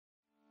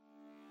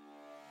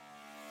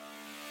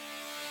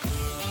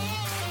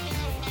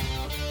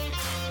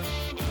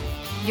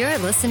You're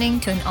listening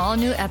to an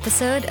all-new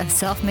episode of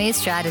Self-Made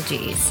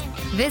Strategies.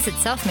 Visit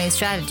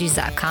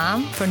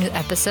selfmadestrategies.com for new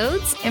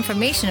episodes,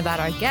 information about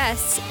our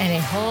guests, and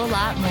a whole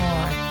lot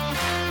more.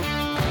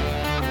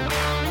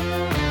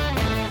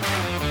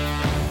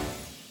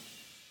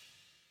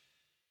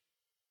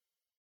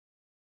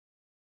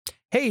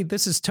 Hey,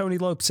 this is Tony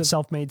Lopes of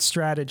Self-Made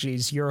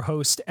Strategies, your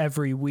host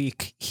every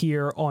week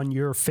here on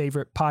your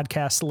favorite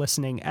podcast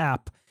listening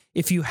app.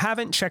 If you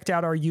haven't checked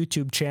out our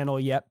YouTube channel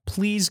yet,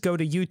 please go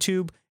to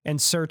YouTube and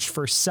search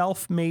for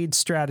Self-Made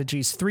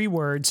Strategies, 3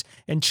 words,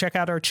 and check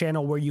out our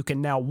channel where you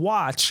can now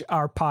watch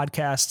our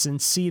podcasts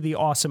and see the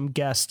awesome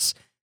guests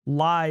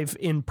live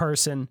in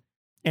person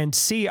and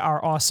see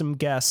our awesome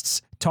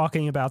guests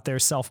talking about their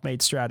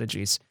self-made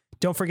strategies.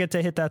 Don't forget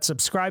to hit that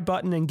subscribe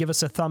button and give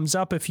us a thumbs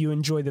up if you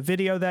enjoy the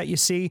video that you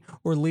see,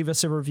 or leave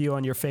us a review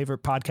on your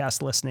favorite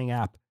podcast listening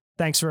app.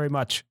 Thanks very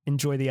much.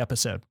 Enjoy the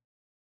episode.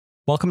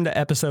 Welcome to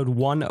episode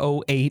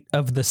 108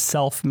 of the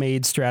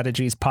Self-Made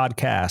Strategies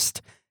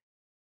podcast.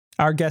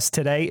 Our guest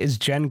today is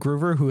Jen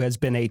Groover, who has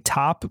been a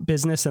top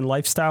business and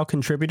lifestyle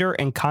contributor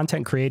and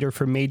content creator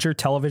for major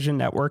television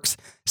networks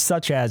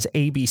such as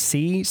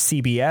ABC,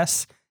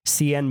 CBS,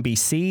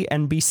 CNBC,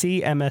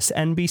 NBC,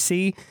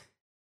 MSNBC,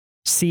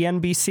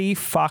 CNBC,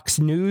 Fox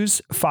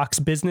News, Fox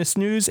Business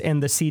News,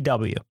 and the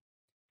CW.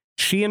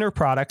 She and her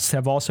products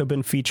have also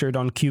been featured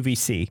on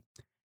QVC.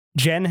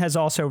 Jen has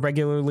also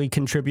regularly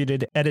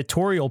contributed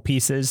editorial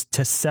pieces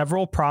to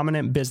several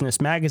prominent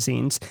business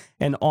magazines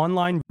and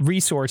online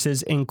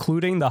resources,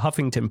 including the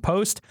Huffington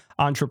Post,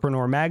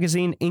 Entrepreneur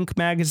Magazine, Inc.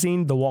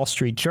 Magazine, The Wall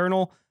Street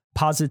Journal,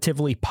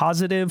 Positively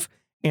Positive,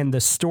 and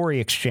The Story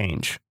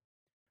Exchange.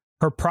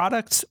 Her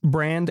products,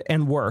 brand,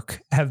 and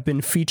work have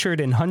been featured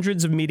in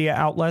hundreds of media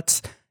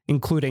outlets,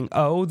 including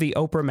the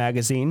Oprah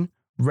Magazine,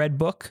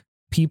 Redbook,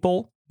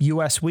 People,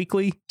 US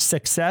Weekly,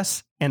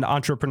 Success, and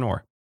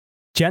Entrepreneur.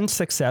 Jen's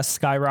success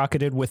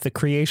skyrocketed with the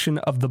creation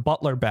of the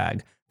Butler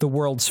bag, the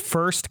world's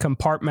first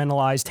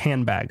compartmentalized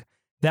handbag.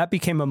 That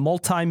became a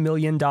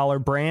multi-million-dollar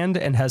brand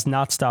and has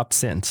not stopped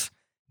since.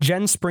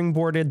 Jen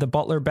springboarded the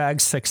Butler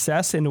bag's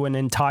success into an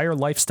entire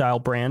lifestyle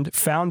brand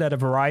found at a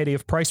variety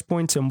of price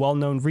points and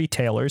well-known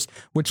retailers,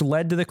 which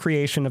led to the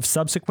creation of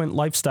subsequent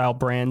lifestyle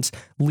brands,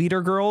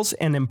 Leader Girls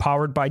and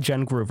Empowered by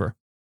Jen Groover.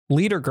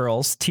 Leader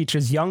Girls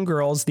teaches young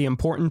girls the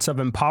importance of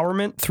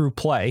empowerment through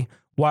play,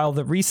 while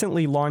the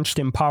recently launched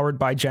Empowered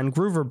by Jen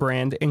Groover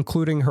brand,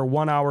 including her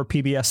 1-hour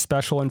PBS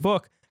special and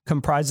book,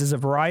 comprises a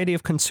variety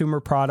of consumer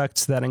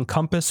products that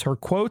encompass her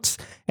quotes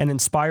and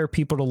inspire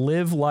people to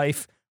live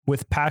life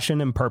with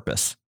passion and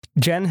purpose.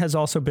 Jen has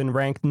also been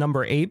ranked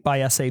number 8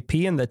 by SAP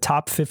in the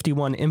top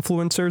 51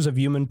 influencers of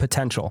human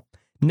potential.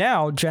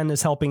 Now, Jen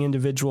is helping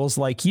individuals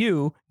like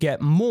you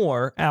get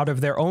more out of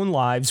their own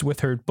lives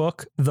with her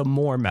book, The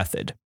More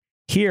Method.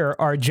 Here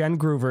are Jen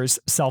Groover's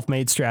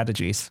self-made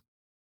strategies.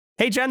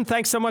 Hey, Jen,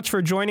 thanks so much for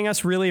joining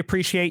us. Really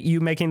appreciate you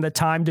making the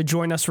time to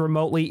join us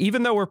remotely,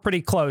 even though we're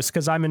pretty close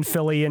because I'm in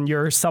Philly and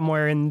you're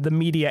somewhere in the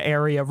media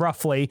area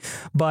roughly.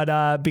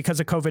 But because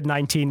of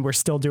COVID-19, we're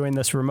still doing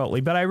this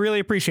remotely. But I really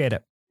appreciate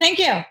it. Thank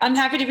you. I'm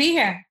happy to be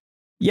here.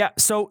 Yeah.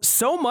 So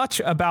much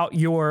about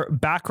your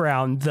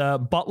background, the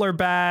Butler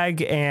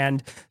bag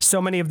and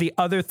so many of the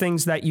other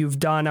things that you've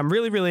done. I'm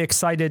really, really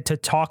excited to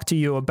talk to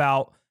you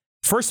about,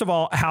 first of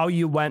all, how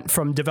you went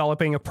from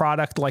developing a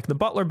product like the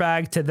Butler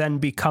bag to then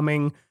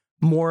becoming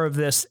more of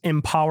this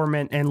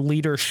empowerment and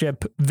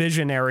leadership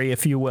visionary,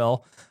 if you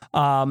will,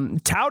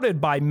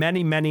 touted by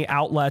many, many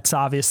outlets,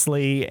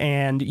 obviously,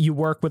 and you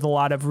work with a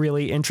lot of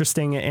really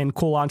interesting and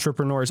cool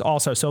entrepreneurs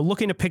also. So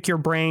looking to pick your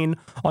brain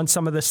on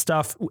some of this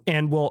stuff,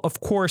 and we'll, of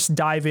course,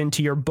 dive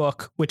into your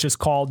book, which is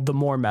called The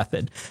More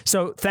Method.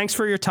 So thanks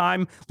for your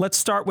time. Let's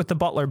start with the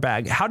Butler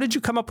bag. How did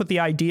you come up with the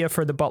idea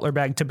for the Butler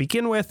bag to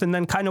begin with, and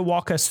then kind of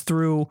walk us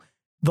through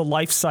the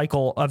life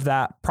cycle of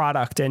that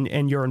product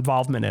and your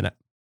involvement in it?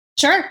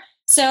 Sure.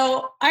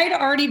 So I'd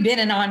already been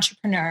an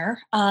entrepreneur.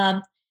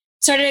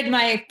 Started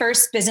my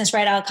first business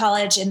right out of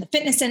college in the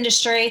fitness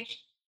industry,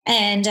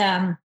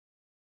 and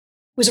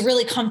was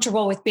really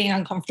comfortable with being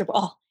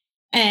uncomfortable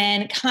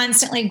and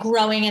constantly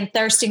growing and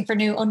thirsting for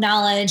new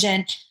knowledge.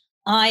 And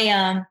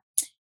I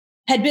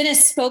had been a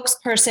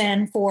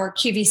spokesperson for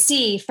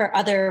QVC for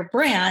other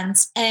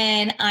brands.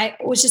 And I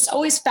was just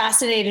always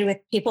fascinated with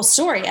people's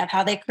story of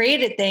how they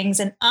created things.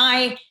 And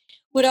I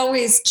would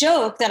always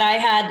joke that I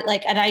had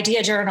like an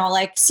idea journal,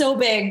 like so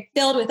big,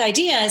 filled with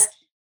ideas.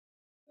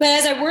 But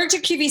as I worked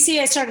at QVC,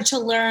 I started to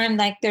learn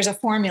like there's a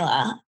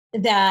formula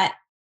that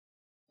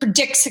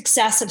predicts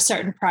success of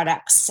certain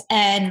products.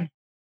 And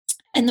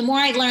the more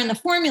I learned the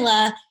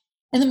formula,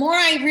 and the more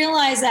I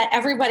realized that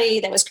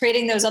everybody that was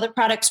creating those other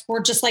products were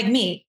just like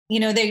me. You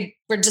know, they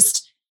were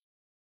just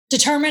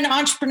determined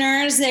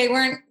entrepreneurs. They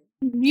weren't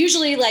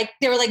usually like,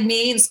 they were like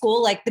me in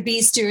school, like the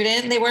B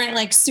student. They weren't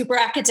like super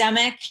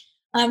academic.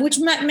 Which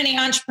many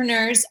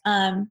entrepreneurs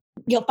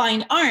you'll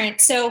find aren't.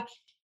 So,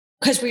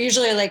 because we're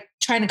usually like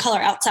trying to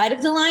color outside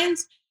of the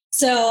lines.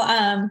 So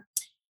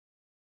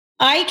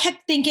I kept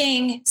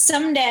thinking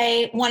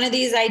someday one of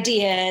these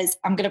ideas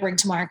I'm going to bring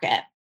to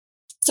market.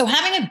 So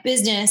having a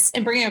business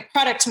and bringing a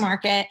product to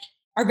market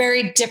are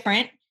very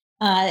different.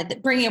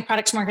 Bringing a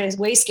product to market is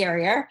way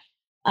scarier.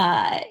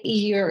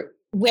 You're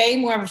way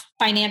more of a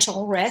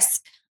financial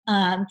risk.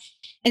 And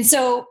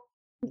so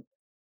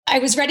I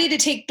was ready to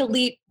take the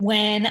leap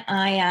when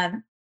I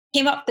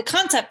came up with the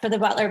concept for the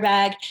Butler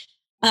bag,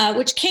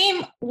 which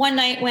came one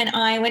night when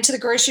I went to the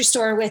grocery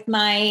store with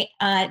my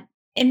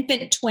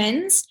infant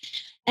twins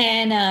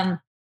and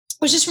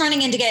was just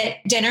running in to get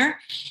dinner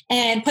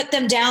and put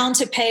them down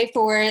to pay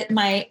for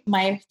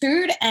my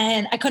food.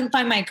 And I couldn't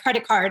find my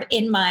credit card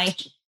in my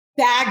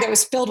bag that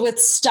was filled with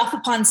stuff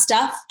upon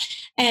stuff,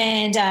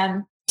 and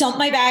dumped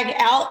my bag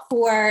out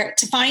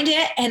to find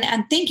it. And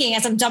I'm thinking,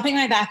 as I'm dumping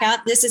my bag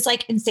out, this is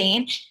like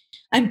insane.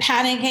 I'm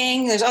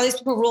panicking. There's all these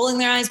people rolling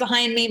their eyes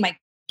behind me. My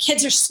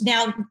kids are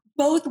now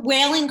both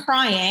wailing,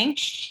 crying.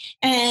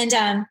 And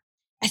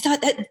I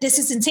thought that this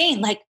is insane.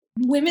 Like,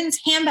 women's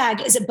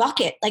handbag is a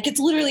bucket. Like, it's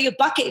literally a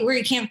bucket where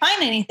you can't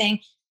find anything.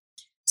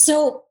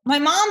 So my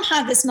mom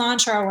had this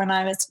mantra when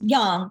I was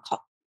young,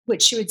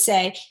 which she would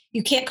say,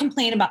 you can't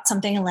complain about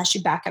something unless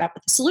you back it up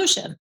with a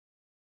solution.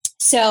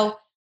 So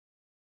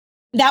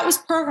that was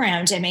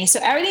programmed in me. So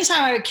every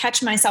time I would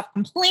catch myself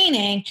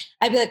complaining,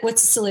 I'd be like,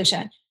 what's the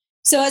solution?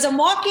 So as I'm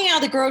walking out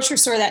of the grocery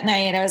store that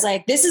night, I was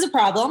like, this is a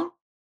problem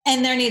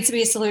and there needs to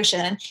be a solution.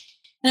 And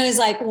I was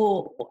like,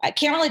 well, I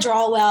can't really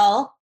draw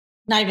well,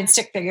 not even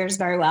stick figures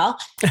very well.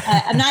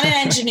 I'm not an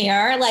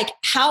engineer. Like,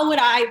 how would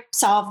I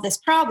solve this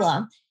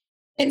problem?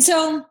 And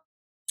so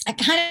I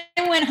kind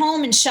of went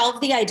home and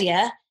shelved the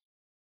idea,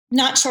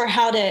 not sure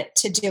how to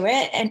do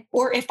it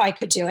or if I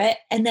could do it.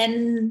 And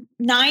then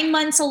 9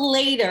 months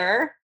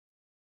later,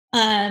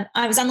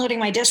 I was unloading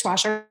my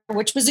dishwasher,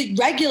 which was a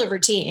regular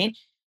routine.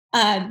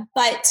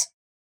 But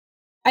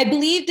I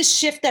believe the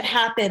shift that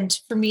happened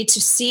for me to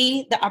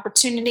see the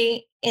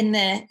opportunity in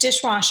the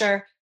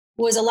dishwasher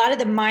was a lot of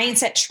the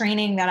mindset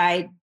training that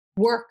I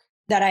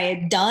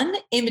had done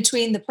in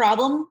between the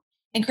problem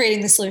and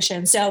creating the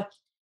solution. So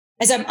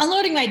as I'm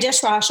unloading my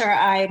dishwasher,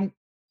 I'm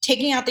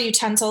taking out the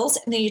utensils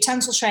in the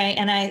utensil tray,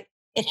 and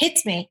it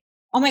hits me.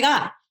 Oh my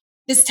God,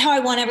 this is how I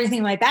want everything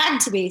in my bag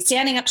to be.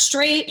 Standing up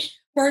straight,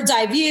 bird's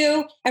eye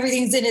view,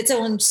 everything's in its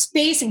own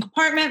space and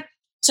compartment.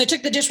 So I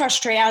took the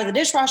dishwasher tray out of the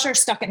dishwasher,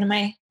 stuck it in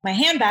my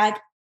handbag,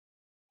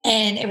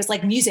 and it was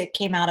like music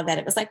came out of it.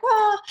 It was like,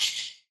 wow.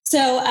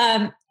 So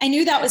I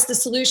knew that was the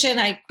solution.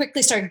 I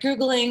quickly started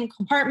Googling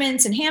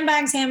compartments and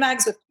handbags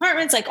with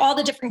compartments, like all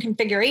the different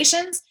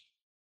configurations,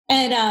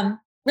 and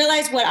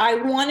realized what I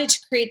wanted to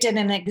create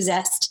didn't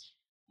exist.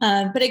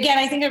 But again,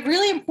 I think a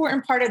really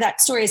important part of that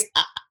story is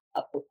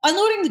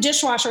unloading the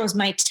dishwasher was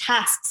my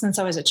task since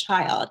I was a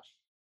child.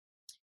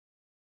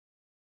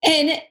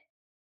 And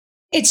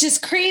it's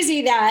just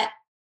crazy that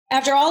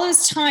after all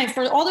this time,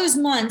 for all those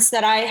months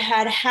that I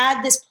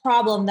had this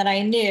problem that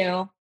I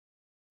knew,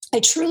 I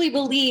truly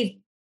believe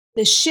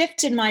the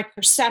shift in my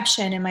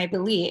perception and my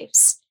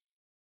beliefs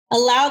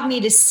allowed me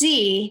to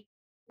see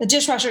the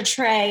dishwasher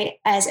tray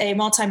as a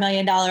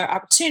multi-million-dollar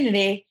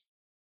opportunity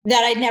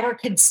that I never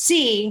could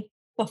see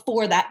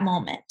before that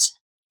moment.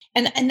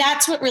 And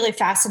that's what really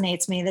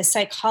fascinates me, the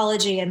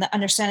psychology and the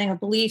understanding of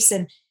beliefs,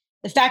 and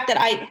the fact that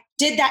I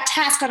did that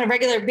task on a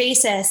regular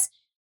basis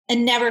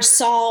and never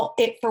saw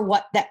it for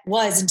what that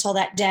was until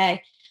that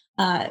day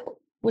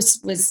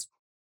was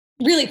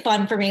really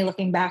fun for me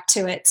looking back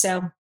to it.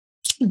 So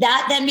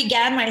that then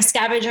began my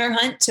scavenger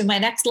hunt to my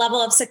next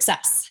level of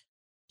success.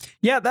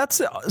 Yeah,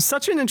 that's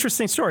such an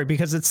interesting story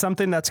because it's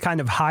something that's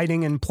kind of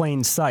hiding in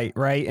plain sight,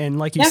 right? And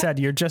like you said,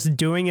 you're just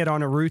doing it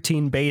on a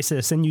routine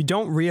basis and you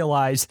don't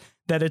realize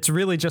that it's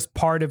really just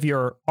part of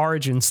your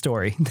origin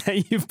story,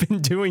 that you've been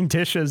doing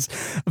dishes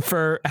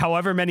for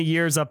however many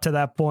years up to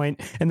that point.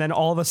 And then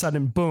all of a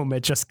sudden, boom,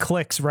 it just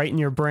clicks right in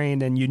your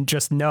brain. And you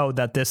just know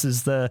that this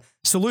is the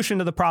solution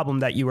to the problem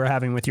that you were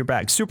having with your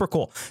bag. Super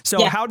cool.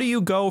 So how do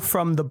you go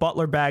from the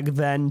Butler bag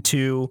then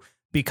to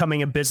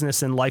becoming a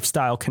business and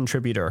lifestyle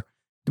contributor,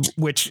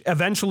 which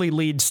eventually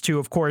leads to,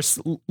 of course,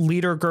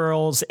 Leader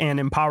Girls and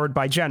Empowered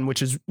by Jen,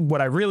 which is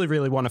what I really,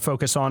 really want to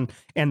focus on,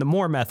 and the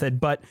More Method.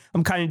 But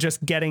I'm kind of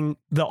just getting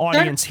the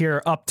audience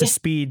here up to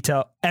speed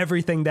to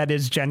everything that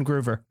is Jen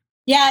Groover.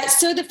 Yeah.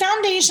 So the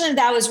foundation of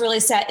that was really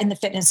set in the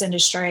fitness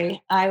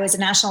industry. I was a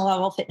national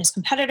level fitness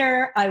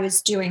competitor. I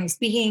was doing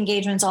speaking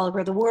engagements all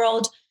over the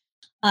world,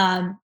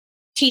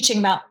 teaching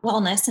about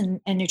wellness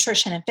and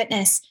nutrition and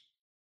fitness.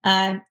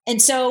 And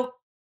so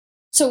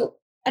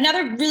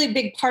another really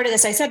big part of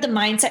this, I said the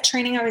mindset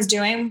training I was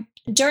doing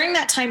during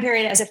that time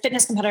period as a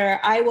fitness competitor,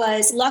 I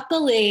was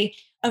luckily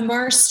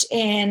immersed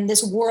in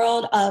this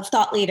world of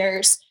thought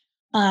leaders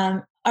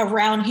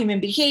around human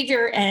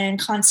behavior and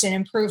constant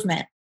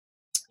improvement.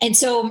 And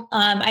so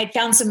I'd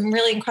found some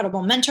really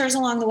incredible mentors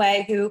along the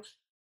way who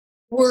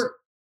were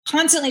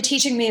constantly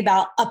teaching me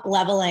about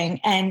up-leveling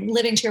and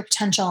living to your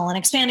potential and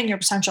expanding your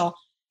potential.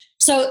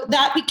 So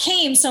that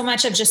became so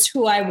much of just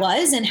who I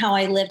was and how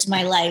I lived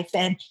my life.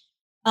 And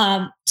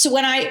so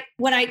when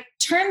I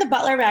turned the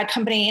Butler Bag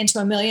Company into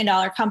 $1 million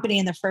company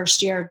in the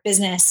first year of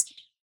business,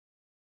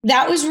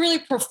 that was really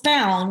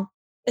profound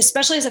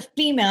especially as a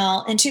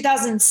female in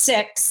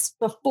 2006,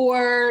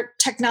 before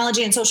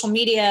technology and social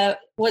media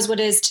was what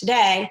it is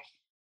today,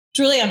 it's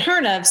really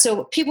unheard of.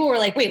 So people were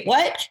like, wait,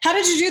 what? How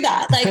did you do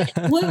that? Like,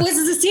 what was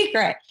the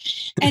secret?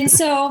 And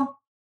so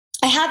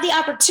I had the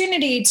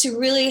opportunity to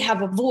really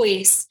have a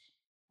voice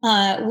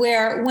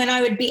where when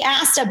I would be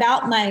asked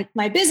about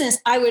my business,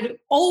 I would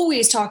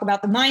always talk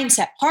about the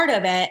mindset part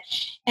of it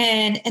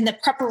and the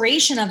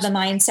preparation of the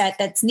mindset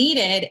that's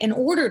needed in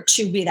order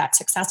to be that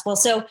successful.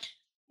 So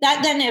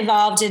that then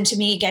evolved into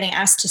me getting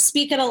asked to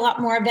speak at a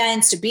lot more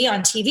events, to be on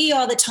TV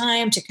all the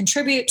time, to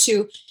contribute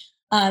to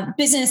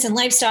business and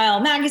lifestyle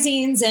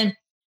magazines. And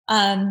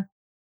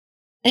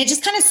it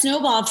just kind of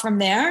snowballed from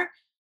there.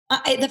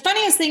 The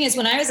funniest thing is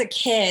when I was a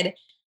kid,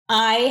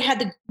 I had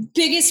the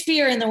biggest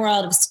fear in the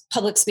world of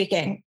public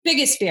speaking,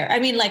 biggest fear. I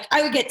mean, like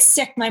I would get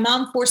sick. My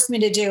mom forced me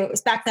to do, it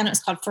was back then it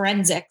was called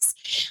forensics.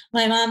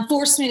 My mom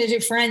forced me to do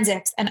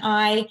forensics and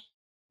I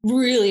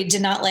really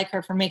did not like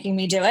her for making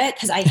me do it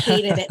because I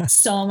hated it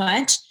so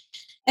much.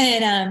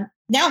 And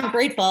now I'm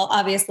grateful,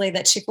 obviously,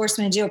 that she forced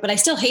me to do it, but I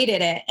still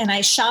hated it. And I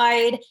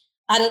shied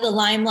out of the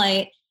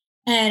limelight.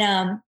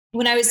 And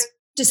when I was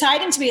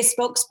deciding to be a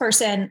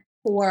spokesperson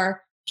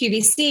for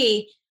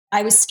QVC,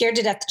 I was scared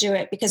to death to do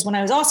it because when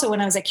I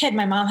was a kid,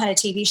 my mom had a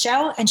TV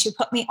show and she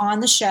put me on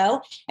the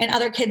show and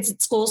other kids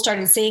at school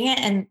started seeing it.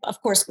 And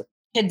of course,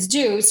 kids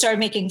started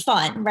making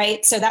fun,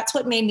 right? So that's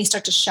what made me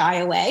start to shy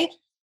away.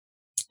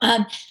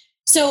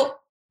 So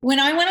when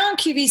I went on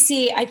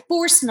QVC, I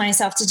forced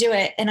myself to do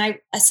it. And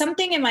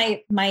something in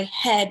my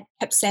head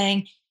kept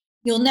saying,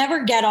 you'll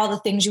never get all the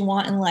things you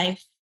want in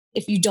life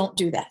if you don't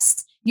do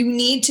this. You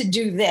need to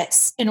do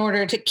this in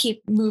order to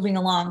keep moving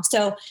along.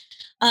 So,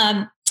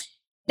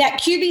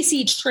 that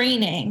QVC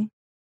training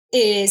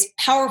is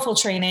powerful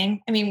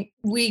training. I mean,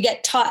 we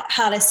get taught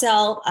how to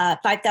sell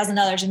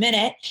 $5,000 a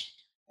minute,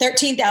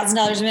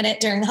 $13,000 a minute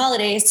during the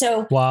holidays.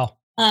 So, wow.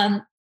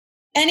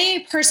 Any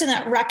person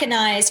that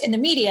recognized in the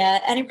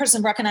media, any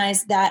person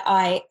recognized that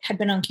I had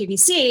been on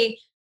QVC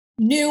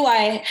knew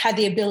I had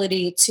the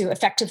ability to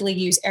effectively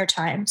use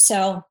airtime.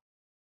 So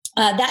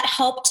that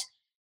helped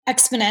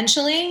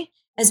exponentially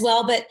as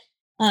well. But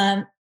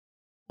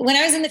when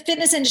I was in the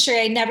fitness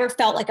industry, I never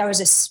felt like I was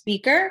a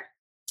speaker.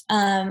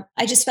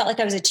 I just felt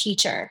like I was a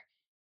teacher.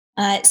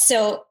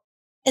 So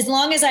as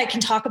long as I can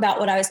talk about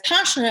what I was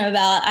passionate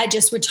about, I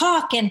just would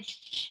talk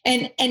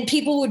and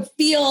people would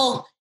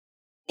feel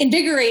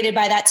invigorated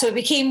by that. So it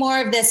became more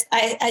of this,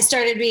 I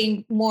started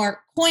being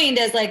more coined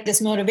as like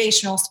this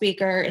motivational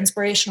speaker,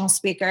 inspirational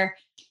speaker.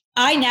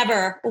 I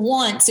never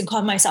once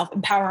called myself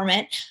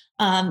empowerment.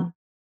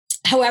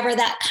 However,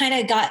 that kind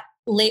of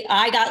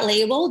I got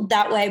labeled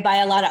that way by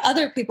a lot of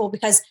other people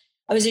because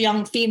I was a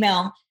young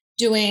female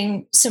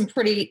doing some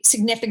pretty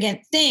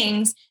significant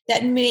things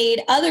that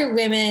made other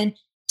women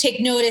take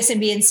notice and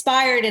be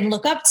inspired and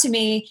look up to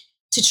me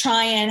to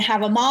try and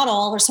have a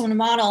model or someone to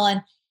model.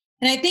 And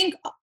I think,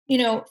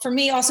 for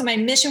me, also my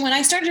mission, when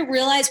I started to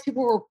realize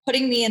people were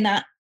putting me in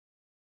that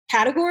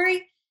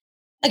category,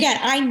 again,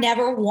 I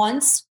never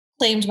once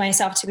claimed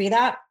myself to be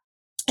that.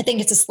 I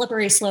think it's a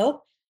slippery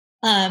slope.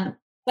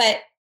 But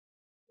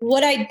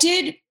what I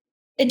did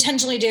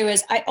intentionally do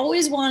is I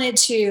always wanted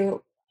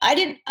to,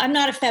 I'm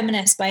not a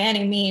feminist by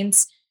any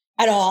means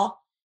at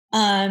all.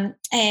 And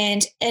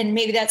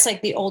maybe that's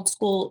like the old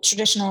school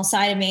traditional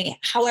side of me.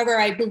 However,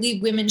 I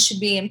believe women should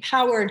be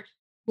empowered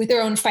with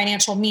their own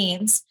financial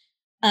means.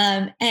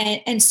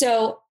 And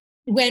so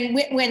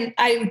when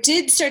I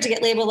did start to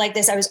get labeled like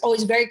this, I was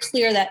always very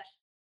clear that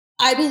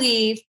I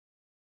believe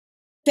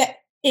that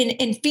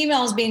in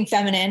females being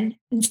feminine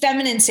and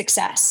feminine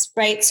success,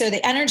 right? So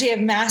the energy of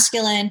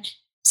masculine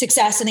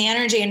success and the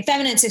energy in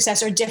feminine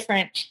success are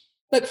different.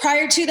 But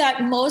prior to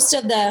that, most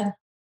of the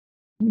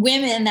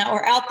women that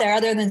were out there,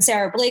 other than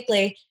Sarah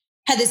Blakely,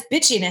 had this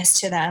bitchiness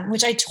to them,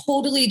 which I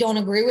totally don't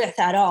agree with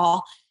at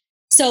all.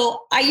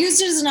 So I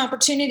used it as an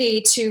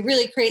opportunity to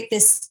really create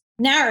this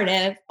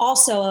narrative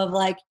also of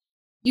like,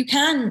 you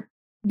can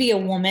be a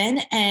woman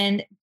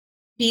and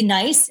be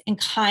nice and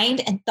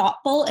kind and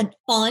thoughtful and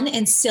fun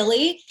and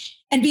silly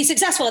and be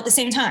successful at the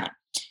same time.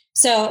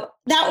 So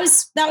that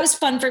was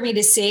fun for me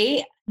to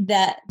see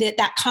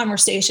that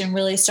conversation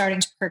really starting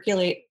to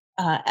percolate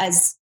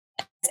as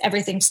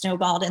everything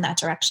snowballed in that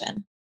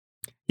direction.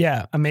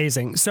 Yeah,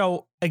 amazing.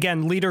 So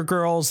again, Leader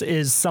Girls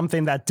is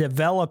something that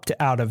developed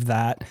out of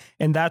that.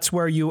 And that's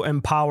where you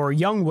empower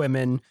young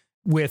women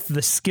with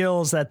the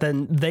skills that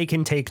then they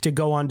can take to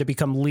go on to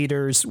become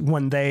leaders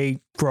when they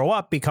grow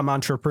up, become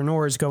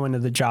entrepreneurs, go into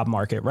the job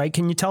market, right?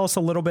 Can you tell us a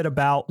little bit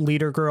about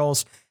Leader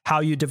Girls, how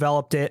you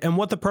developed it, and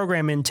what the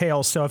program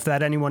entails? So if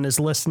that anyone is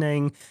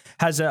listening,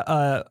 has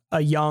a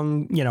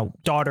young,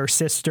 daughter,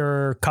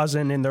 sister,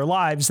 cousin in their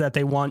lives that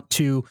they want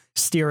to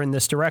steer in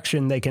this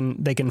direction, they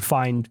can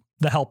find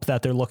the help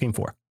that they're looking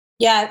for.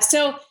 Yeah.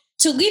 So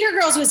Leader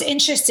Girls was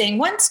interesting.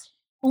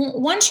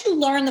 Once you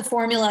learn the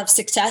formula of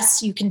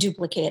success, you can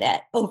duplicate it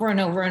over and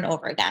over and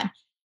over again.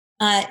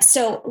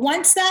 So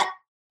once that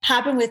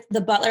happened with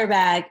the Butler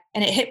bag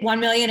and it hit 1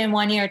 million in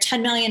 1 year,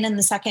 10 million in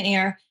the second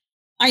year,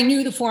 I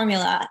knew the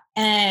formula,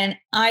 and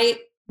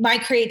my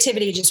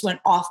creativity just went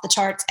off the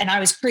charts, and I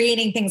was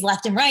creating things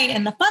left and right.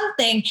 And the fun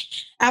thing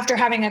after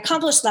having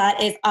accomplished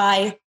that is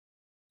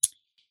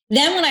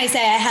then when I say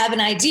I have an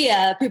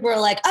idea, people are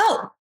like,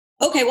 oh,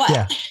 okay, what?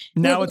 Yeah.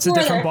 Now it's a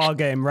different ball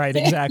game, right?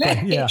 Exactly.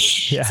 Right.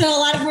 Yeah. So a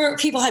lot of more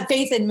people had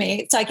faith in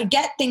me, so I could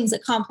get things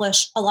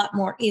accomplished a lot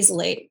more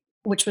easily,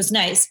 which was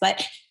nice.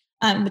 But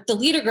with the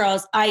Leader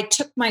Girls, I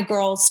took my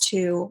girls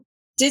to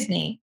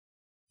Disney,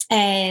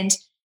 and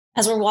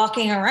as we're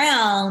walking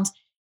around,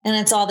 and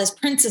it's all this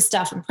princess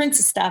stuff,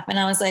 and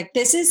I was like,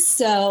 this is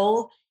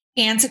so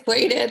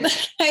antiquated.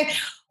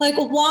 Like,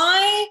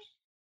 why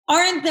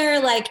aren't there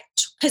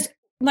because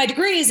my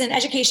degree is in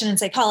education and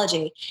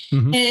psychology.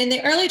 Mm-hmm. And in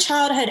the early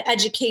childhood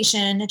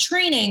education and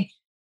training,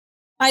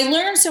 I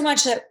learned so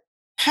much that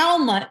how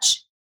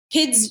much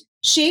kids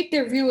shape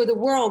their view of the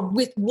world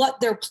with what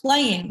they're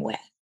playing with,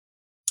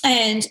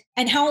 and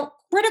how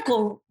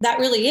critical that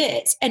really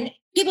is. And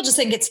people just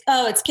think it's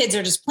kids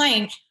are just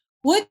playing.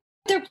 What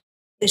they're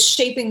is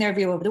shaping their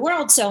view of the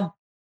world. So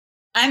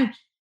I'm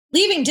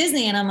leaving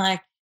Disney, and I'm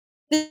like,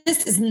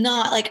 this is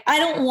not like, I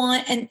don't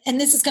want, and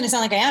this is going to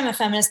sound like I am a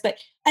feminist, but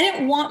I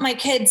didn't want my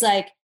kids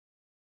like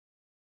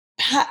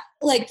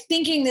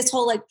thinking this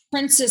whole like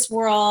princess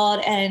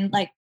world and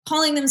like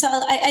calling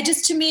themselves, I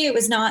just, to me, it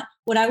was not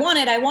what I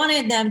wanted. I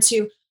wanted them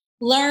to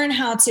learn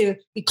how to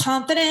be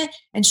confident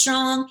and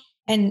strong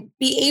and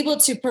be able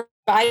to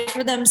provide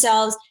for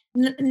themselves.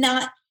 And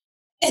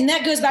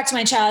that goes back to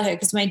my childhood,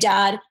 because my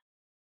dad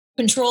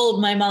controlled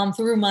my mom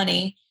through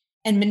money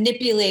and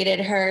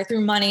manipulated her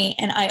through money.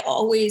 And I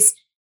always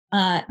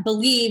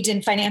believed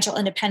in financial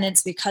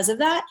independence because of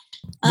that.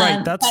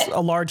 Right. That's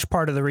a large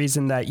part of the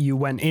reason that you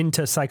went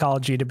into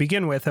psychology to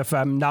begin with. If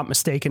I'm not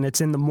mistaken,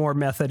 it's in the Moore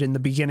Method in the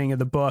beginning of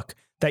the book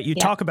that you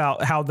talk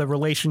about how the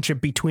relationship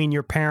between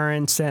your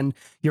parents, and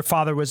your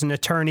father was an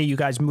attorney. You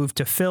guys moved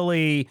to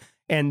Philly,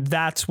 and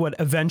that's what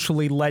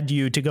eventually led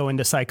you to go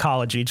into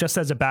psychology, just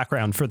as a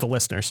background for the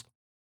listeners.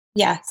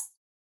 Yes.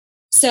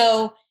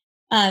 So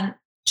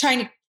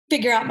trying to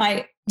figure out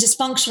my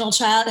dysfunctional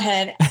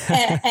childhood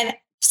and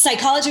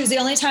psychology was the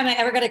only time I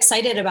ever got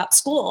excited about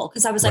school,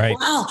 because I was like,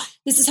 wow,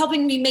 this is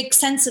helping me make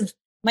sense of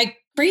my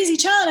crazy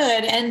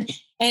childhood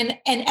and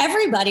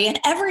everybody and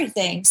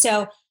everything.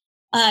 So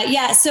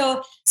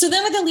so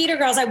then with the Leader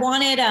Girls, I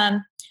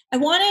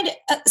wanted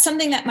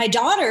something that my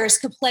daughters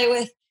could play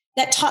with,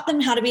 that taught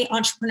them how to be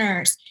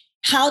entrepreneurs,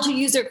 how to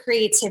use their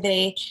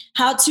creativity,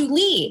 how to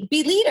be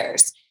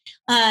leaders.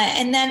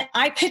 And then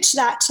I pitched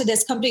that to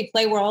this company,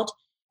 Playworld,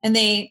 and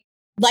they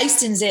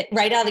licensed it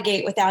right out of the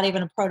gate without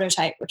even a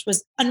prototype, which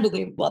was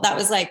unbelievable. That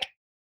was like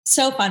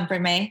so fun for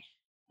me.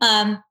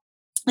 And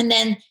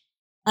then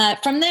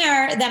from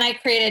there, then I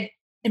created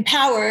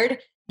Empowered,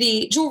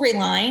 the jewelry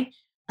line,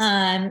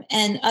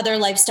 and other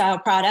lifestyle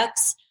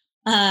products,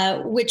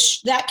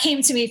 which that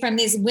came to me from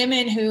these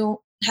women who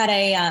had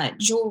a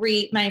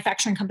jewelry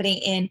manufacturing company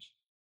in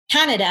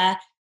Canada,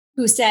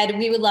 who said,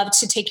 we would love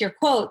to take your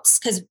quotes,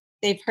 because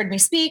they've heard me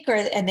speak,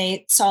 and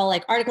they saw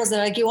like articles that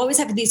are like, you always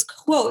have these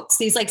quotes,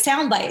 these like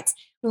sound bites.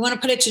 We want to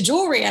put it to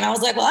jewelry. And I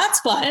was like, well, that's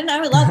fun.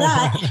 I would love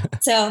that.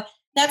 So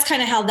that's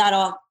kind of how that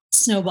all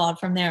snowballed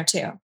from there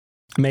too.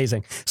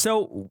 Amazing.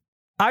 So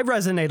I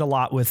resonate a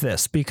lot with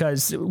this,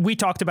 because we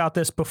talked about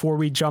this before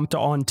we jumped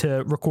on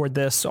to record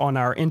this on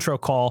our intro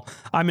call.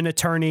 I'm an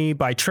attorney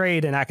by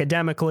trade and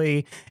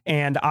academically,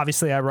 and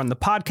obviously I run the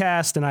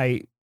podcast, and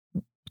I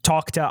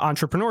talk to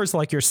entrepreneurs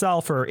like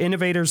yourself or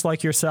innovators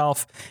like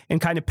yourself and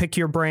kind of pick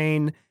your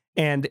brain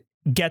and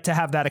get to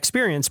have that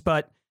experience.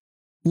 But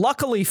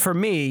luckily for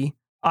me,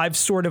 I've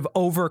sort of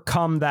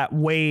overcome that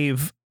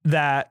wave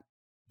that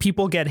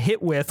people get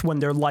hit with when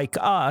they're like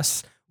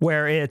us,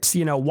 where it's,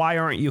 why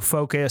aren't you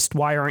focused?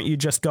 Why aren't you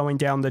just going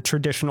down the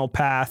traditional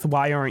path?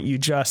 Why aren't you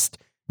just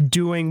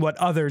doing what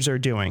others are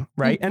doing?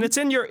 Right. Mm-hmm. And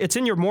it's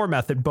in your Moore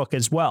Method book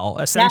as well.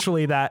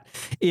 Essentially that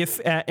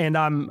and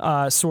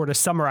I'm sort of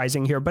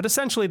summarizing here, but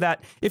essentially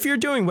that if you're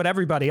doing what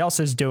everybody else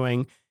is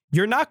doing,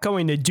 you're not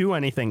going to do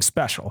anything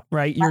special,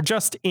 right? You're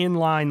just in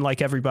line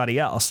like everybody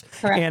else.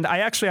 Correct. And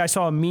I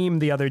saw a meme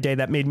the other day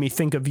that made me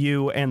think of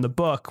you and the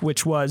book,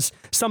 which was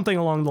something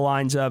along the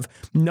lines of,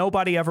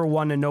 nobody ever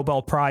won a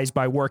Nobel Prize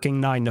by working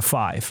 9 to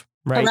 5,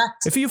 right?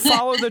 Correct. If you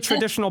follow the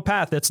traditional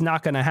path, it's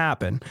not going to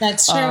happen.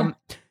 That's true.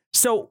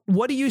 So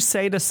what do you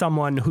say to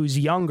someone who's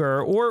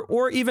younger,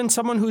 or even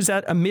someone who's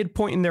at a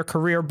midpoint in their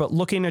career, but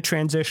looking to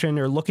transition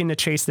or looking to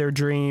chase their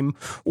dream,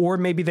 or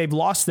maybe they've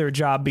lost their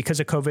job because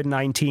of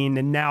COVID-19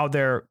 and now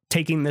they're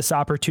taking this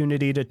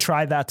opportunity to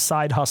try that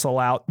side hustle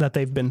out that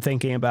they've been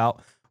thinking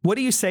about? What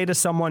do you say to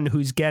someone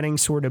who's getting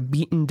sort of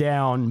beaten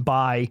down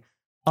by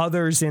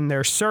others in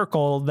their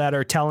circle that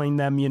are telling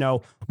them,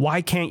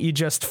 why can't you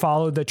just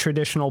follow the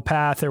traditional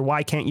path, or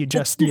why can't you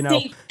just,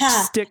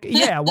 stick?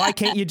 Yeah. Why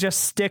can't you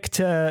just stick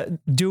to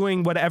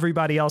doing what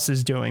everybody else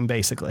is doing,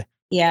 basically?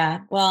 Yeah.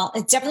 Well,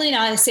 it's definitely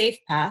not a safe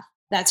path.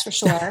 That's for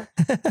sure.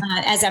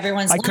 As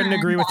everyone's I couldn't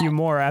agree with you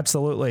more.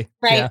 Absolutely.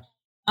 Right.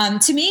 Yeah.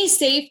 To me,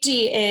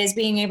 safety is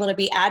being able to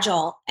be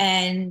agile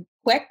and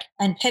quick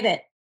and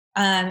pivot.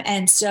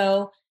 And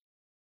so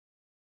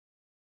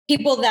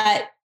people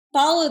that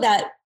follow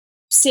that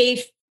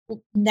safe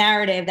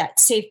narrative, that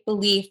safe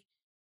belief,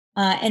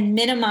 and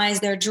minimize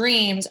their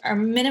dreams are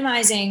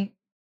minimizing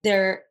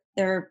their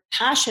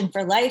passion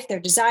for life, their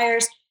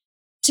desires.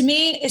 To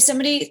me, if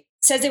somebody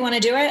says they want to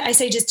do it, I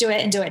say just do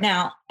it and do it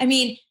now. I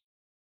mean,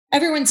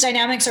 everyone's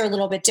dynamics are a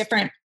little bit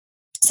different.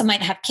 Some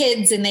might have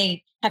kids and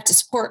they have to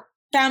support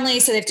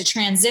families, so they have to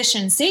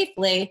transition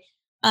safely.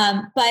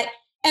 But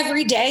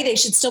every day they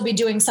should still be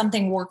doing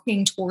something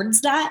working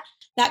towards that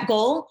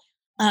goal.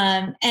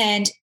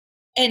 And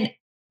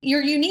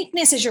your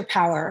uniqueness is your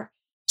power.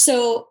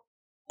 So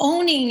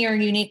owning your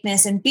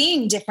uniqueness and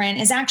being different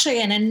is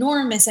actually an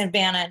enormous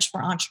advantage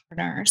for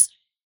entrepreneurs.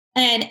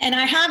 And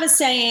I have a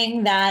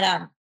saying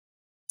that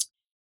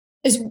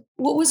is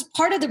what was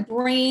part of the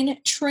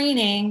brain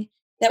training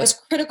that was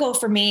critical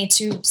for me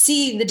to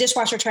see the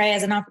dishwasher tray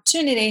as an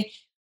opportunity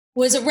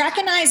was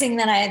recognizing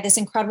that I had this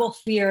incredible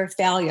fear of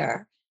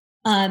failure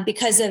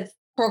because of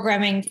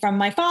programming from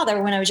my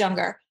father when I was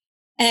younger.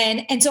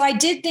 And so I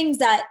did things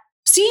that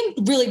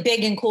seemed really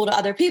big and cool to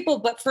other people,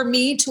 but for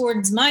me,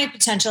 towards my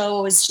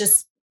potential, was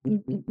just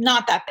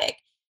not that big.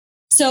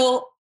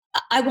 So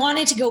I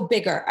wanted to go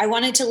bigger. I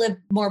wanted to live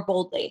more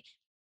boldly.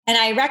 And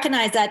I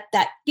recognized that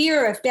that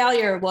fear of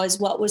failure was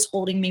what was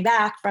holding me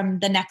back from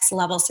the next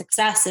level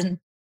success. And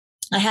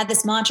I had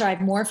this mantra: I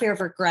have more fear of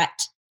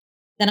regret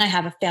than I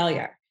have of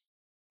failure.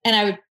 And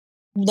I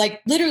would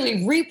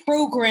literally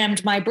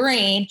reprogrammed my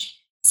brain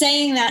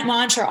saying that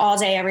mantra all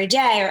day, every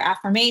day, or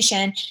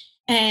affirmation.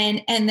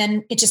 And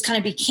then it just kind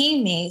of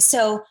became me.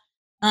 So,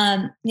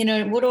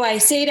 what do I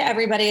say to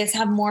everybody is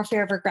have more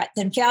fear of regret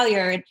than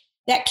failure. And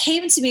that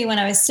came to me when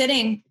I was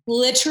sitting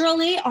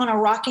literally in a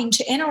rocking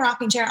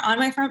chair on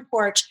my front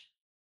porch.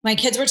 My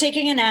kids were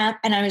taking a nap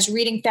and I was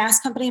reading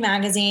Fast Company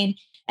magazine,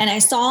 and I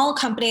saw a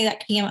company that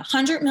became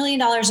 $100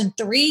 million in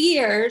 3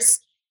 years.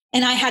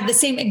 And I had the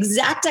same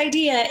exact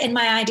idea in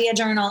my idea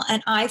journal.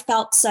 And I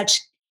felt such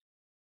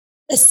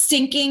a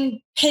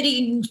sinking,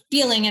 pitying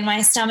feeling in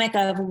my stomach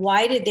of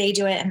why did they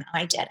do it and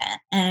I didn't?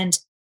 And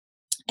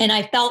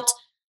I felt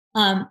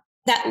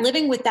that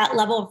living with that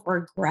level of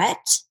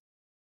regret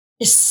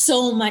is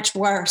so much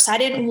worse. I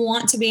didn't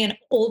want to be an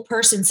old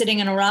person sitting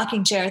in a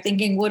rocking chair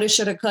thinking woulda,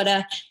 shoulda,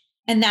 coulda.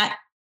 And that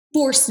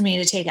forced me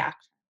to take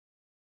action.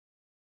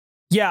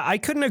 Yeah, I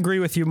couldn't agree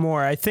with you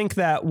more. I think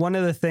that one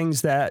of the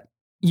things that,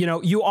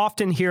 you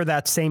often hear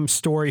that same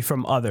story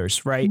from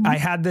others, right? Mm-hmm. I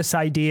had this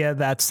idea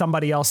that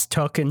somebody else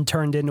took and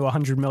turned into a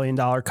 $100 million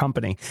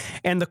company.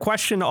 And the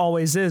question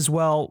always is,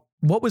 well,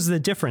 what was the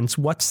difference?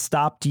 What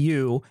stopped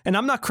you? And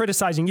I'm not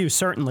criticizing you,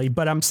 certainly,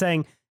 but I'm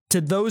saying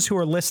to those who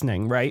are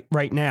listening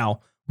right now,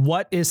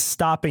 what is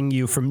stopping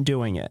you from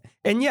doing it?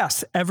 And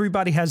yes,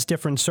 everybody has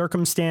different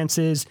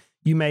circumstances.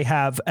 You may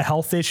have a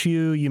health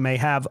issue. You may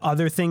have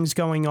other things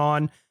going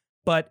on.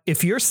 But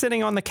if you're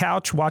sitting on the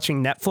couch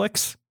watching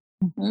Netflix,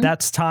 mm-hmm.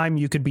 that's time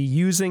you could be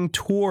using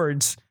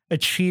towards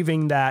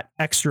achieving that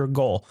extra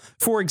goal.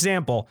 For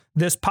example,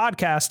 this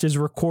podcast is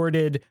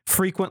recorded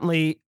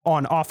frequently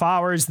on off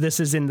hours.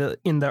 This is in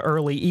the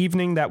early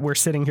evening that we're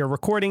sitting here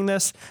recording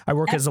this. I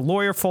work as a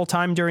lawyer full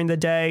time during the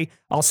day.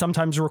 I'll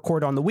sometimes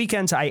record on the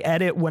weekends. I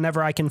edit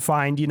whenever I can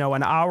find,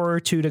 an hour or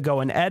two to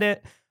go and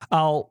edit.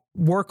 I'll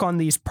work on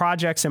these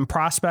projects and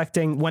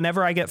prospecting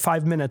whenever I get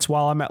 5 minutes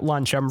while I'm at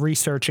lunch. I'm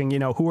researching,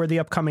 who are the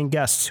upcoming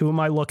guests? Who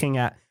am I looking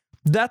at?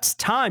 That's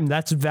time.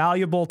 That's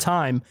valuable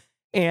time.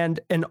 And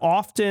an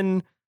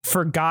often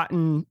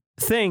forgotten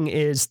thing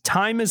is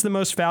time is the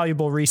most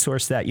valuable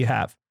resource that you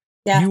have.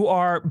 Yeah. You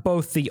are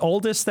both the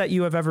oldest that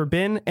you have ever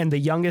been and the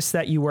youngest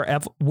that you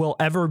will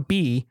ever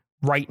be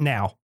right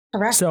now.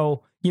 Correct.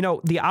 So,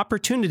 the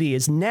opportunity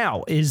is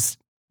now.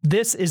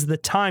 This is the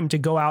time to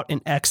go out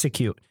and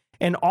execute.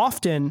 And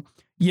often,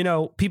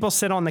 people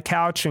sit on the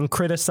couch and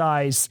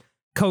criticize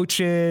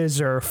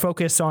coaches or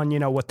focus on,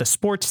 what the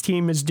sports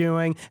team is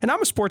doing. And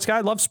I'm a sports guy.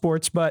 I love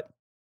sports, but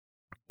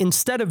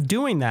instead of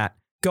doing that,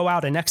 go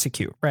out and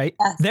execute, right?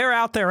 Yes. They're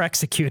out there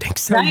executing.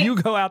 So right. You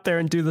go out there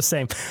and do the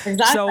same.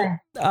 Exactly.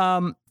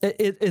 So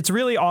it's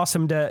really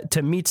awesome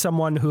to meet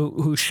someone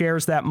who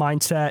shares that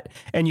mindset.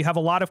 And you have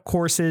a lot of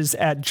courses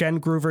at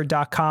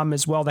jengroover.com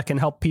as well that can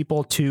help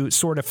people to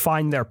sort of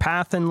find their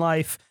path in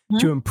life, mm-hmm.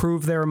 to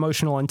improve their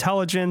emotional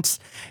intelligence.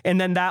 And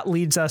then that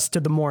leads us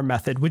to the MORE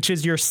Method, which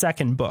is your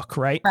second book,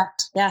 right?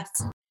 Correct.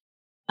 Yes.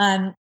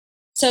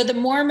 So the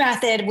MORE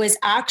Method was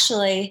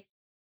actually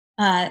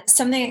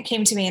something that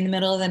came to me in the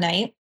middle of the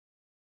night.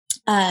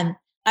 I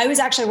was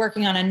actually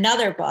working on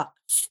another book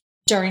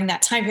during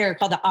that time period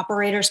called The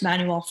Operator's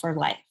Manual for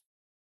Life.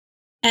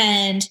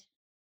 And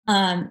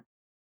I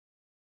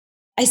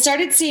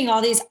started seeing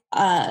all these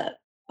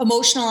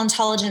emotional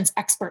intelligence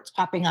experts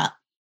popping up.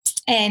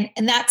 And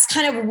that's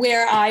kind of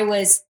where I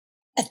was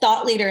a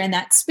thought leader in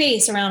that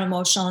space around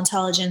emotional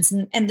intelligence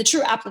and the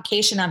true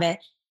application of it.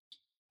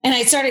 And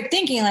I started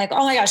thinking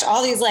oh my gosh,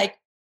 all these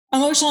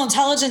emotional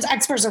intelligence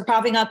experts are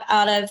popping up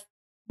out of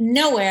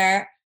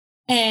nowhere.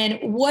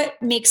 And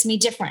what makes me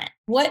different?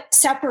 What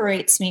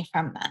separates me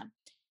from them?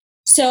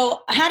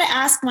 So I had to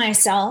ask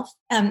myself,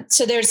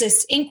 so there's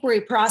this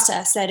inquiry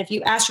process that if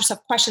you ask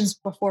yourself questions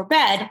before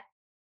bed,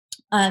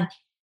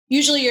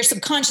 usually your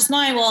subconscious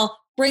mind will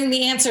bring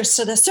the answers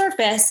to the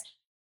surface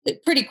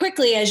pretty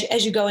quickly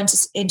as you go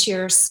into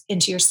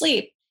your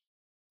sleep.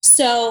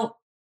 So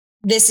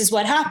this is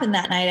what happened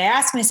that night. I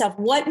asked myself,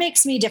 what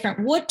makes me different?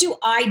 What do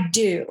I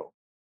do?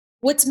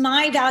 What's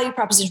my value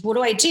proposition? What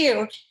do I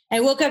do? I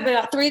woke up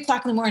about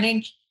 3:00 in the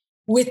morning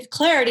with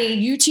clarity.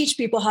 You teach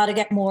people how to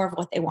get more of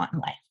what they want in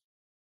life.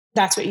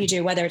 That's what you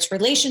do, whether it's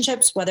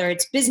relationships, whether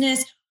it's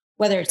business,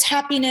 whether it's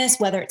happiness,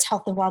 whether it's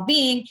health and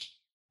well-being,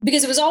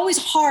 because it was always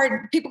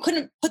hard. People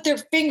couldn't put their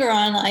finger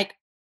on like,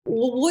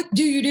 well, what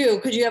do you do?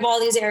 Because you have all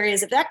these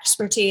areas of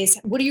expertise.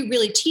 What are you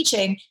really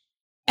teaching?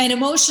 And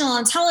emotional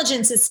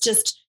intelligence is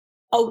just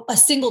a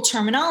single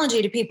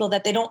terminology to people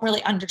that they don't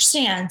really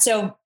understand.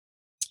 So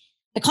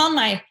I called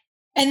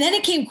and then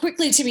it came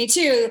quickly to me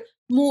too.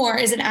 MORE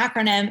is an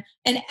acronym,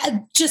 and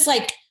just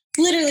like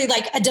literally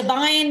like a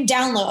divine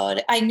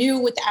download. I knew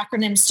what the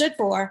acronym stood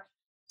for.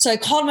 So I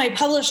called my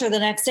publisher the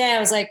next day. I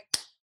was like,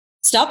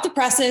 stop the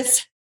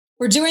presses.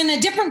 We're doing a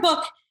different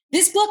book.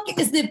 This book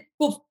is the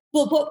book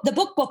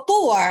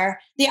before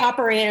the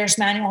Operator's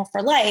Manual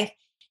for Life.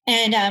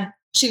 And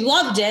she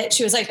loved it.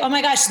 She was like, oh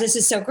my gosh, this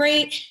is so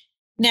great.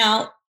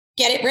 Now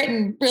get it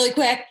written really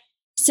quick.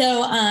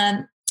 So,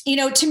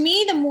 to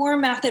me, the MORE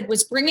method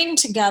was bringing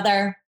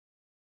together,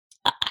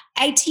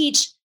 I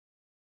teach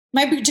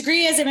my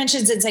degree, as I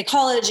mentioned, is in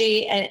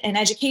psychology and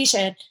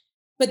education,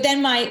 but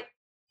then my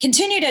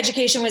continued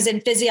education was in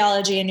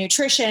physiology and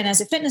nutrition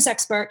as a fitness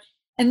expert.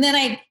 And then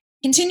I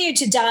continued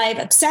to dive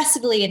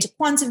obsessively into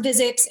quantum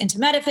physics, into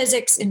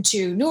metaphysics,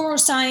 into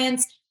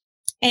neuroscience,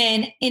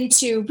 and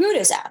into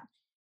Buddhism.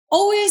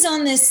 Always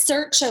on this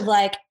search of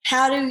like,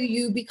 how do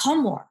you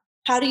become more?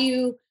 How do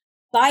you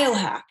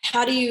biohack?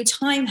 How do you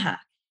time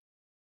hack?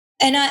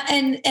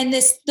 And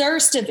this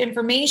thirst of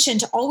information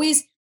to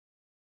always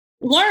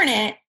learn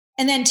it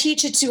and then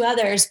teach it to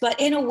others, but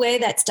in a way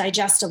that's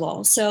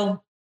digestible.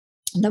 So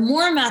the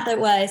MORE method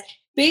was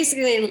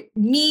basically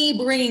me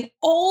bringing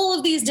all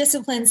of these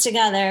disciplines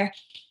together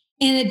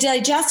in a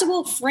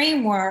digestible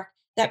framework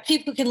that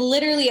people can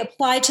literally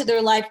apply to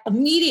their life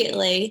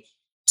immediately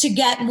to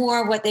get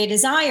more of what they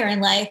desire in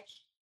life.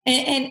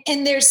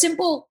 And there's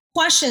simple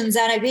questions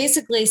that I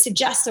basically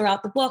suggest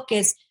throughout the book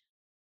is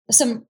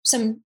some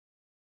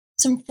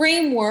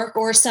framework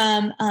or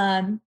some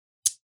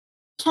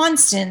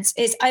constants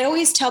is I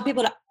always tell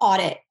people to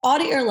audit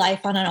your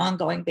life on an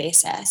ongoing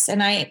basis.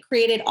 And I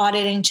created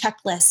auditing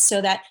checklists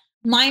so that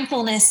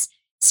mindfulness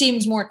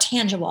seems more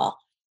tangible.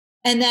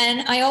 And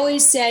then I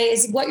always say,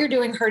 is what you're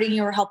doing hurting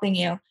you or helping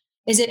you?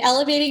 Is it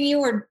elevating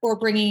you or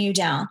bringing you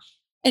down?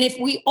 And if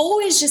we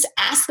always just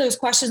ask those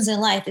questions in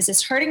life, is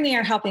this hurting me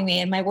or helping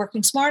me? Am I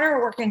working smarter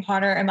or working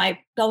harder? Am I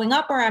going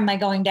up or am I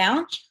going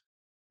down?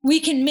 We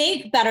can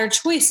make better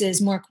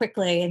choices more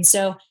quickly. And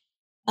so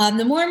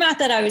the MORE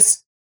method I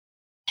was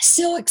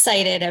so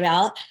excited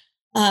about.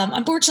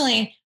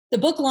 Unfortunately, the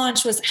book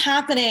launch was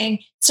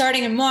happening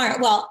starting in March.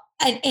 Well,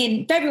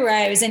 in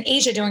February, I was in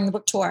Asia doing the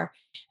book tour,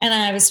 and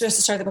I was supposed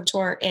to start the book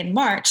tour in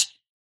March.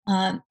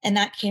 And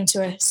that came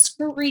to a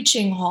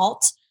screeching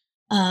halt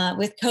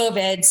with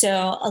COVID.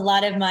 So a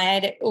lot of I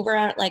had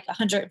over like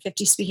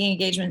 150 speaking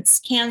engagements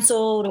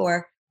canceled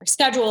or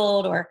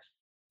scheduled or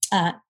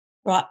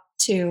brought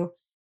to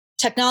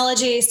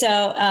technology.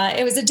 So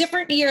it was a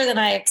different year than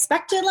I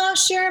expected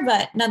last year,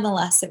 but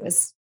nonetheless, it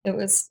was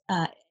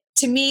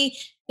to me,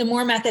 the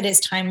MORE method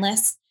is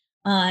timeless,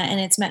 and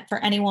it's meant for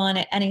anyone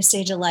at any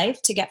stage of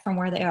life to get from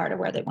where they are to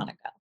where they want to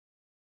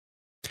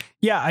go.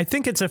 Yeah, I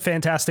think it's a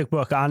fantastic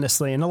book,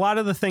 honestly. And a lot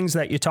of the things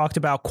that you talked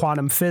about,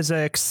 quantum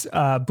physics,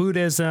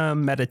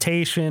 Buddhism,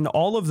 meditation,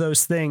 all of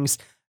those things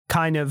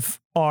kind of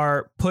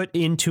are put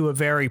into a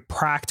very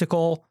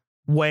practical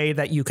way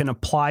that you can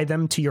apply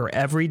them to your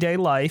everyday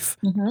life.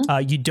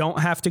 Mm-hmm. You don't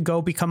have to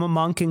go become a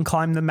monk and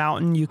climb the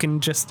mountain. You can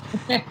just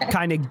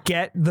kind of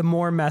get the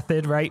MORE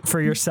method right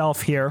for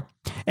yourself here.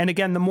 And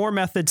again, the MORE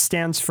method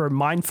stands for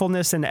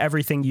mindfulness in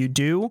everything you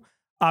do,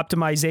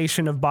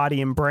 optimization of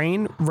body and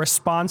brain,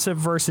 responsive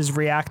versus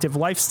reactive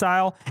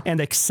lifestyle, and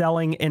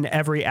excelling in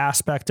every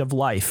aspect of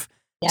life.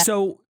 Yeah.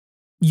 So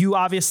you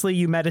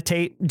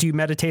meditate. Do you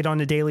meditate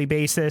on a daily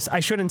basis? I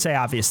shouldn't say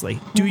obviously.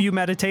 Do you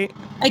meditate?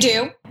 I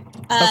do.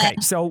 Okay.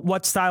 So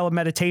what style of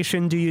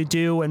meditation do you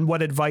do, and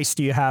what advice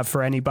do you have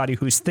for anybody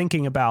who's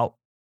thinking about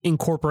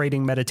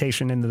incorporating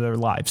meditation into their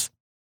lives?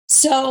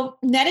 So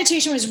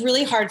meditation was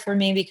really hard for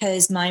me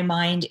because my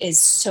mind is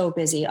so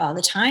busy all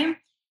the time.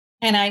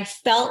 And I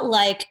felt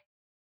like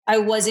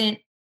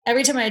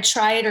every time I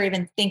try it or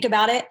even think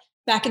about it,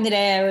 back in the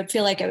day, I would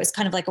feel like it was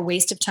kind of like a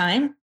waste of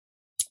time.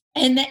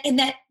 And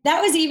that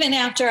was even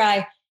after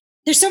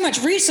there's so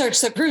much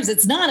research that proves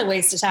it's not a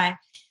waste of time.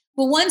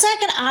 But once I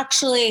could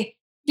actually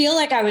feel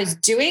like I was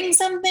doing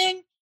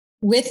something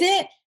with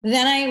it,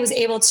 then I was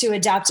able to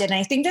adapt it. And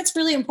I think that's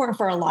really important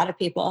for a lot of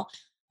people.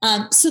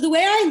 So the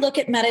way I look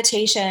at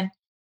meditation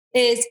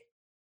is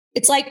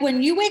it's like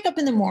when you wake up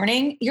in the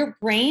morning, your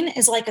brain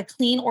is like a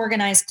clean,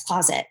 organized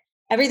closet.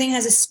 Everything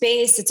has a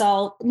space. It's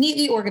all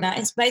neatly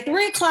organized. By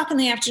 3:00 in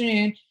the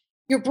afternoon,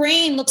 your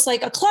brain looks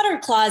like a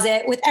cluttered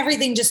closet with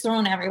everything just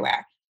thrown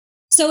everywhere.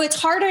 So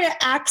it's harder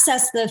to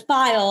access the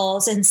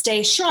files and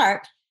stay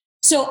sharp.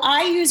 So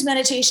I use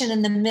meditation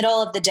in the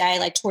middle of the day,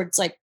 like towards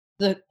like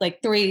the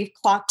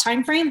 3:00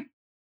 time frame,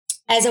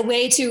 as a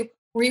way to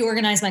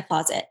reorganize my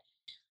closet.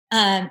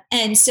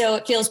 And so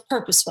it feels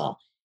purposeful.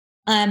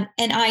 And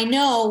I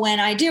know when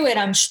I do it,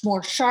 I'm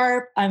more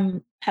sharp.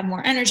 Have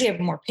more energy. I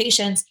have more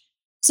patience.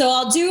 So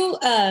I'll do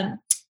a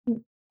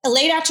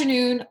late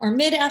afternoon or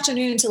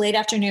mid-afternoon to late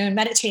afternoon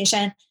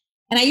meditation.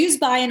 And I use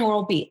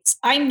binaural beats.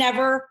 I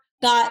never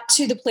got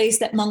to the place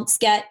that monks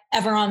get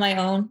ever on my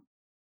own.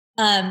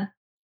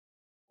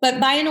 But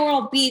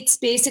binaural beats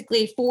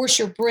basically force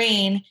your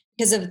brain,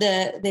 because of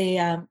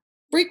the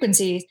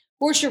frequencies,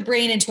 force your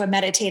brain into a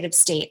meditative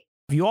state.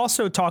 You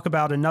also talk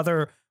about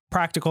another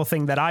practical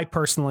thing that I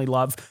personally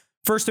love.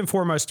 First and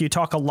foremost, you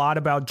talk a lot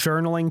about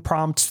journaling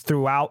prompts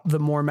throughout the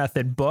More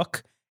Method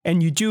book.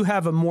 And you do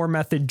have a More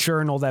Method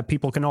journal that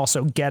people can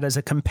also get as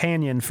a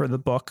companion for the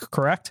book,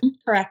 correct?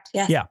 Correct,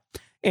 yes. Yeah.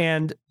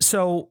 And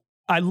so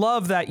I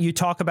love that you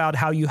talk about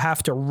how you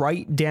have to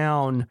write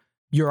down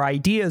your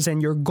ideas and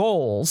your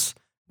goals,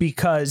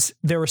 because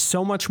there is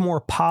so much more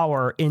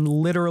power in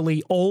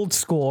literally old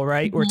school,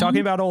 right? Mm-hmm. We're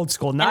talking about old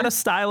school, not a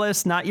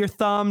stylus, not your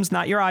thumbs,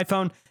 not your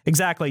iPhone.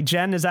 Exactly.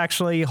 Jen is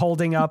actually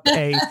holding up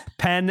a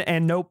pen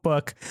and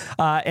notebook.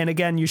 And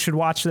again, you should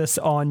watch this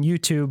on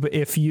YouTube.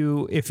 If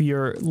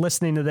you're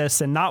listening to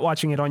this and not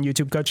watching it on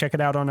YouTube, go check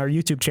it out on our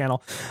YouTube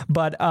channel.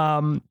 But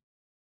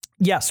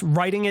yes,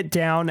 writing it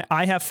down.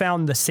 I have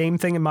found the same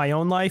thing in my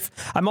own life.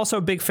 I'm also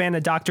a big fan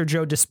of Dr.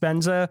 Joe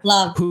Dispenza,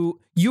 who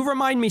you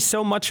remind me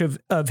so much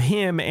of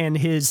him and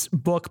his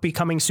book,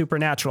 Becoming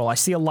Supernatural. I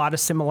see a lot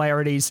of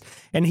similarities.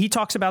 And he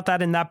talks about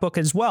that in that book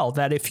as well,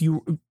 that if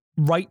you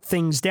write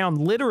things down,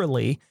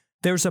 literally,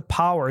 there's a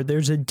power,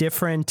 there's a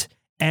different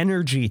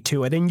energy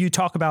to it. And you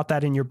talk about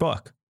that in your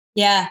book.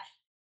 Yeah,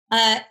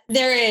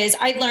 there is.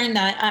 I learned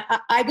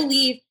that. I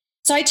believe,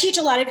 so I teach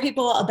a lot of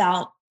people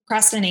about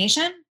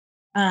procrastination.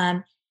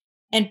 And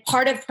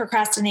part of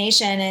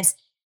procrastination is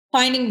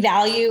finding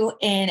value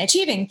in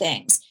achieving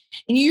things.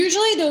 And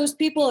usually those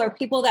people are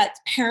people that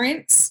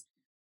parents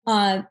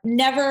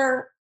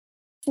never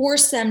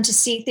force them to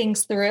see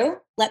things through,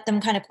 let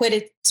them kind of quit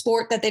a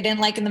sport that they didn't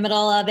like in the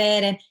middle of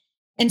it.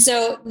 And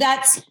so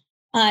that's,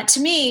 to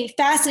me,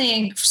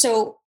 fascinating.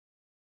 So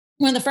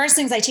one of the first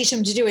things I teach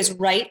them to do is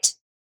write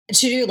a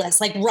to-do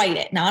list, like write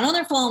it, not on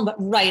their phone, but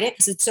write it,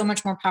 because it's so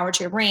much more power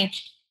to your brain.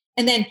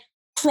 And then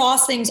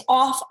cross things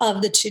off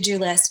of the to-do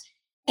list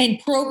and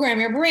program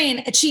your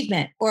brain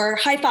achievement or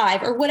high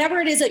five or whatever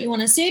it is that you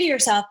want to say to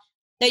yourself,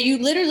 that you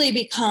literally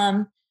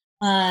become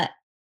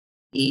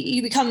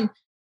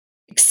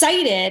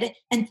excited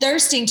and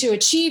thirsting to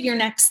achieve your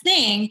next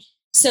thing,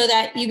 so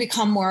that you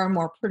become more and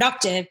more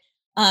productive.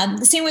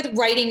 The same with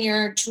writing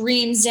your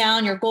dreams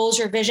down, your goals,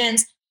 your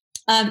visions.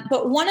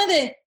 But one of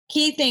the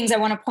key things I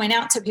want to point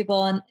out to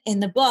people in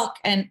the book,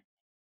 and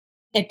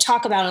I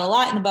talk about it a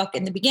lot in the book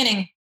in the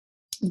beginning,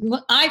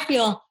 I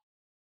feel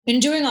in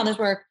doing all this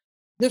work,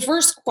 the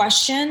first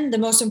question, the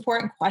most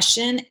important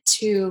question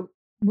to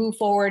move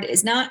forward,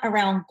 is not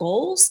around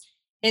goals.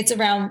 It's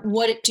around,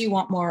 what do you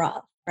want more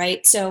of,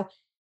 right? So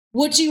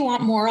what do you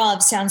want more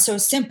of sounds so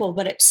simple,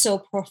 but it's so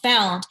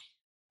profound.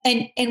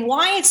 And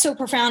why it's so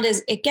profound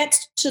is it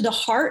gets to the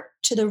heart,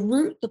 to the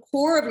root, the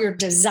core of your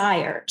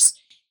desires.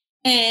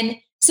 And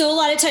so a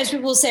lot of times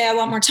people will say, I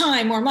want more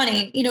time, more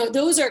money.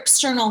 Those are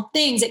external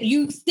things that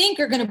you think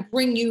are going to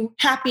bring you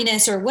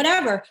happiness or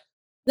whatever.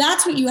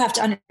 That's what you have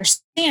to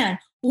understand.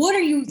 What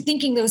are you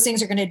thinking those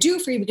things are going to do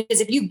for you?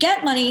 Because if you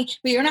get money,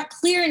 but you're not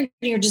clear in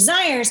your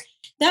desires,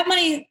 that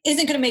money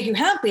isn't going to make you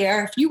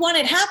happier. If you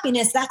wanted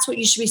happiness, that's what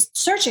you should be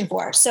searching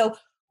for.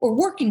 Or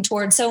working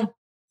towards. So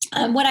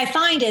what I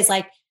find is,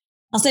 like,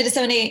 I'll say to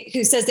somebody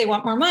who says they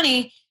want more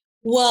money,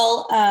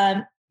 well,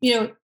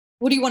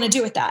 what do you want to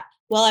do with that?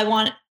 Well, I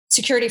want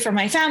security for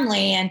my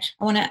family and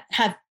I want to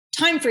have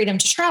time freedom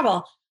to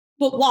travel.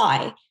 But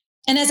why?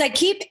 And as I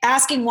keep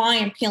asking why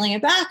and peeling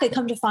it back, I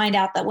come to find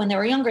out that when they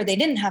were younger, they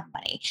didn't have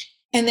money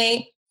and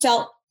they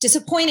felt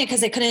disappointed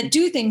because they couldn't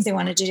do things they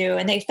wanted to do.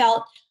 And they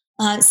felt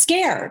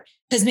scared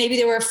because maybe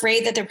they were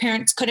afraid that their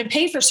parents couldn't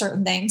pay for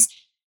certain things.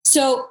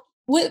 So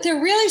what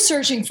they're really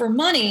searching for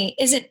money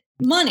isn't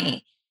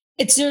money.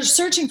 They're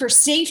searching for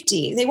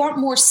safety. They want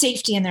more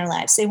safety in their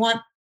lives. They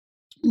want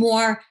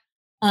more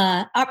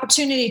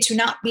opportunity to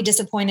not be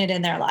disappointed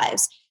in their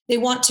lives. They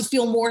want to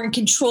feel more in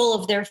control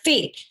of their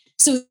fate.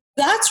 So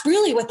that's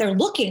really what they're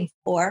looking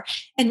for.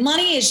 And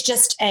money is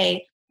just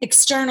a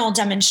external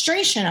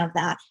demonstration of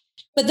that.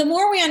 But the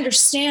more we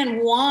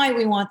understand why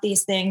we want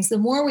these things, the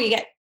more we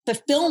get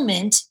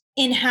fulfillment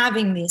in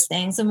having these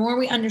things, the more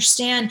we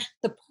understand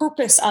the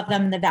purpose of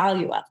them and the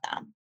value of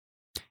them.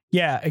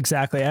 Yeah,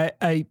 exactly.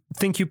 I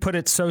think you put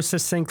it so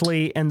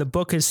succinctly, and the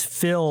book is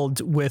filled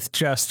with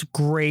just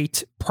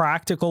great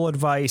practical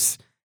advice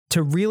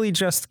to really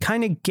just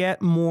kind of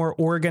get more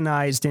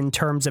organized in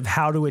terms of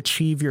how to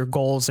achieve your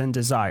goals and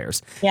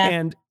desires. Yeah.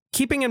 And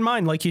keeping in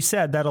mind, like you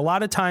said, that a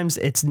lot of times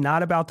it's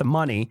not about the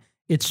money.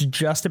 It's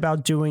just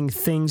about doing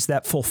things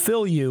that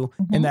fulfill you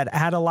and that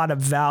add a lot of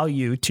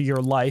value to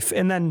your life.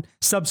 And then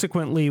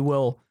subsequently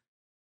will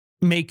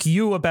make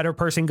you a better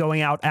person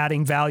going out,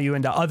 adding value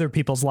into other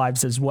people's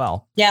lives as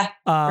well. Yeah,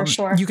 for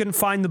sure. You can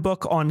find the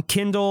book on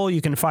Kindle.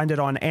 You can find it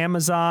on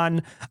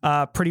Amazon,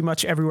 pretty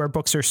much everywhere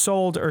books are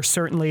sold, or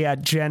certainly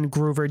at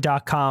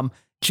jengroover.com.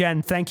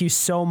 Jen, thank you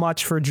so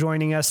much for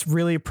joining us.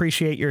 Really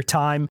appreciate your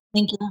time.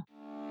 Thank you.